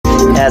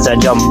as I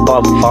jump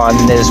up on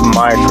this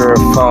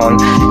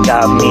microphone.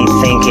 Got me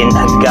thinking,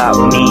 got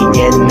me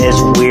in this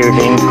weird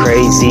and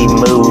crazy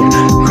mood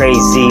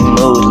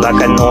like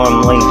I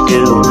normally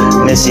do.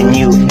 Missing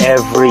you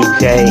every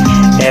day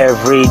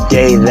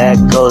that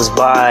goes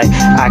by.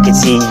 I can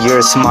see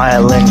your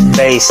smiling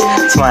face,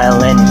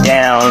 smiling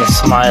down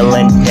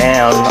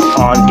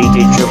on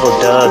DJ Dribble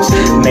Dubz,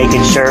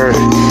 making sure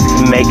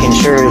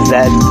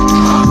that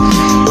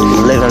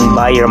living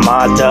by your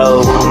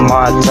motto,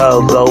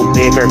 go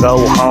big or go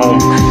home.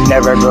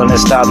 Never gonna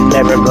stop,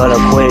 never gonna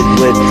quit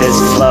with this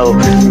flow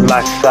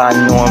like I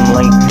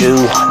normally do.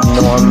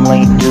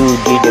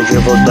 DJ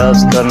Dribble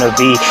Dubz gonna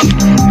be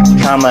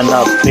coming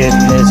up in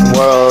this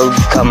world,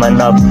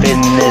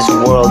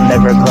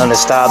 never gonna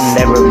stop,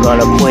 never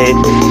gonna quit.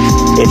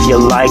 If you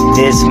like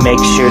this, make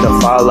sure to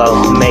follow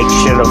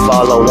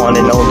one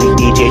and only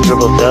DJ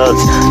Dribble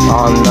Dubz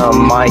on the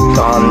mic,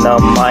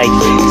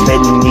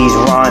 spitting these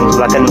rhymes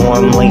like I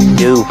normally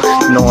do,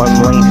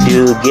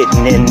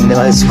 getting in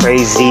this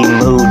crazy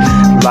mood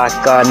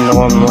like I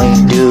normally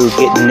do,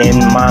 getting in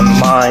my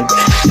mind,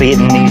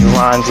 spitting these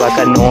rhymes like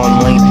I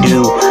normally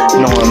do.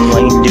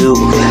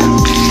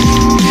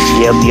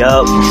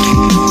 Yup.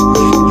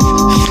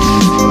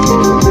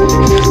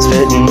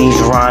 Spitting these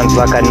rhymes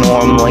like I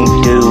normally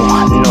do,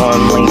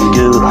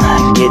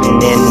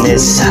 getting in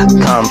this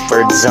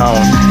comfort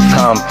zone,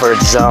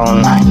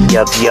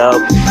 yup,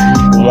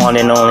 one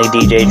and only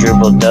DJ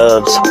Dribble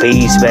Dubz,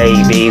 peace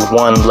baby,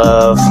 one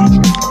love.